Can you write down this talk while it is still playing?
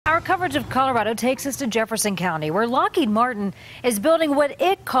Our coverage of Colorado takes us to Jefferson County, where Lockheed Martin is building what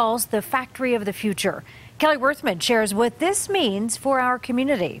it calls the factory of the future. Kelly Worthman shares what this means for our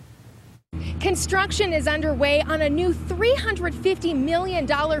community. Construction is underway on a new $350 million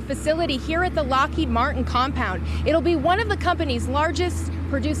facility here at the Lockheed Martin compound. It'll be one of the company's largest,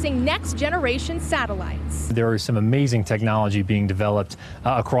 producing next-generation satellites. There is some amazing technology being developed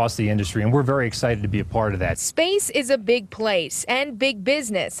across the industry, and we're very excited to be a part of that. Space is a big place and big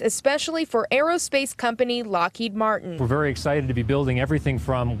business, especially for aerospace company Lockheed Martin. We're very excited to be building everything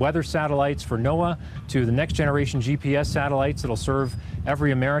from weather satellites for NOAA to the next-generation GPS satellites that'll serve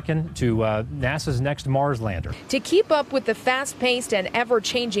every American to NASA's next Mars lander. To keep up with the fast-paced and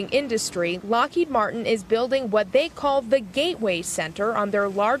ever-changing industry, Lockheed Martin is building what they call the Gateway Center on their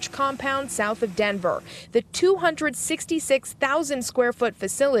large compound south of Denver. The 266,000 square foot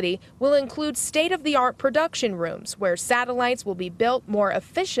facility will include state-of-the-art production rooms where satellites will be built more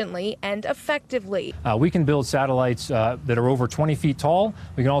efficiently and effectively. We can build satellites that are over 20 feet tall.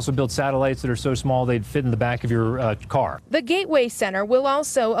 We can also build satellites that are so small they'd fit in the back of your car. The Gateway Center will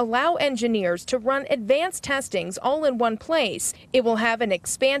also allow engineers to run advanced testings all in one place. It will have an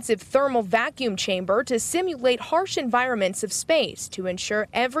expansive thermal vacuum chamber to simulate harsh environments of space to ensure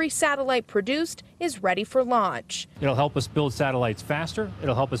every satellite produced is ready for launch. It'll help us build satellites faster,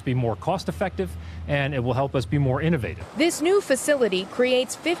 it'll help us be more cost effective, and it will help us be more innovative. This new facility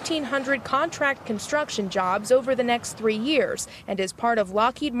creates 1,500 contract construction jobs over the next 3 years and is part of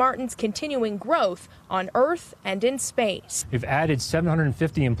Lockheed Martin's continuing growth on Earth and in space. We've added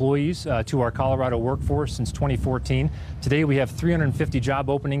 750 employees to our Colorado workforce since 2014. Today we have 350 job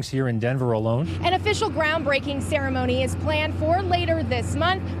openings here in Denver alone. An official groundbreaking ceremony is planned for later this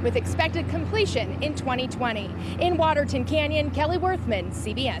month with expected completion in 2020. In Waterton Canyon, Kelly Worthman,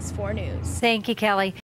 CBS 4 News. Thank you, Kelly.